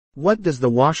What does the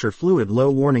washer fluid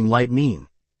low warning light mean?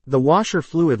 The washer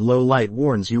fluid low light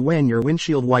warns you when your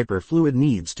windshield wiper fluid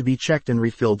needs to be checked and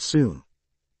refilled soon.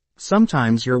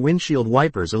 Sometimes your windshield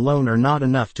wipers alone are not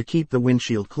enough to keep the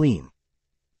windshield clean.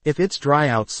 If it's dry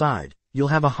outside, you'll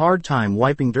have a hard time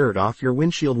wiping dirt off your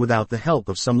windshield without the help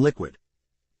of some liquid.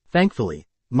 Thankfully,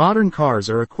 modern cars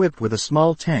are equipped with a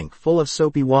small tank full of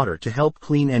soapy water to help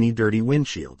clean any dirty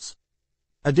windshields.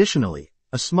 Additionally,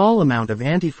 a small amount of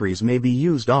antifreeze may be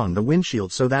used on the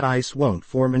windshield so that ice won't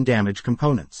form and damage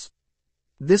components.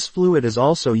 This fluid is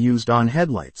also used on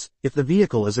headlights, if the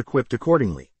vehicle is equipped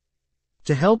accordingly.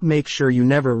 To help make sure you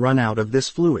never run out of this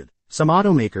fluid, some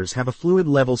automakers have a fluid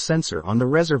level sensor on the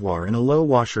reservoir and a low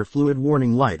washer fluid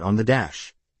warning light on the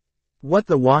dash. What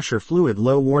the washer fluid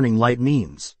low warning light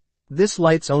means. This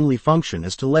light's only function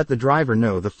is to let the driver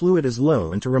know the fluid is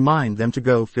low and to remind them to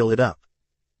go fill it up.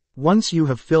 Once you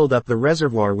have filled up the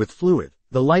reservoir with fluid,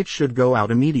 the light should go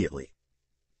out immediately.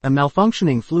 A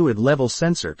malfunctioning fluid level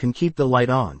sensor can keep the light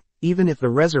on, even if the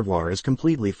reservoir is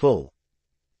completely full.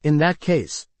 In that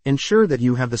case, ensure that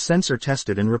you have the sensor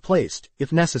tested and replaced,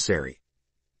 if necessary.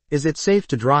 Is it safe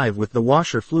to drive with the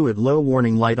washer fluid low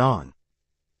warning light on?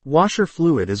 Washer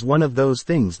fluid is one of those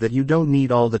things that you don't need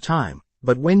all the time,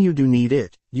 but when you do need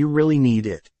it, you really need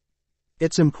it.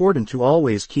 It's important to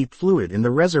always keep fluid in the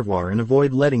reservoir and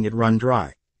avoid letting it run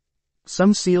dry.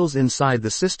 Some seals inside the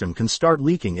system can start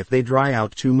leaking if they dry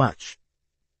out too much.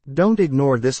 Don't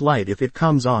ignore this light if it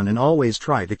comes on, and always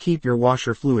try to keep your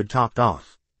washer fluid topped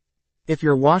off. If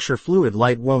your washer fluid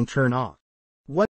light won't turn off,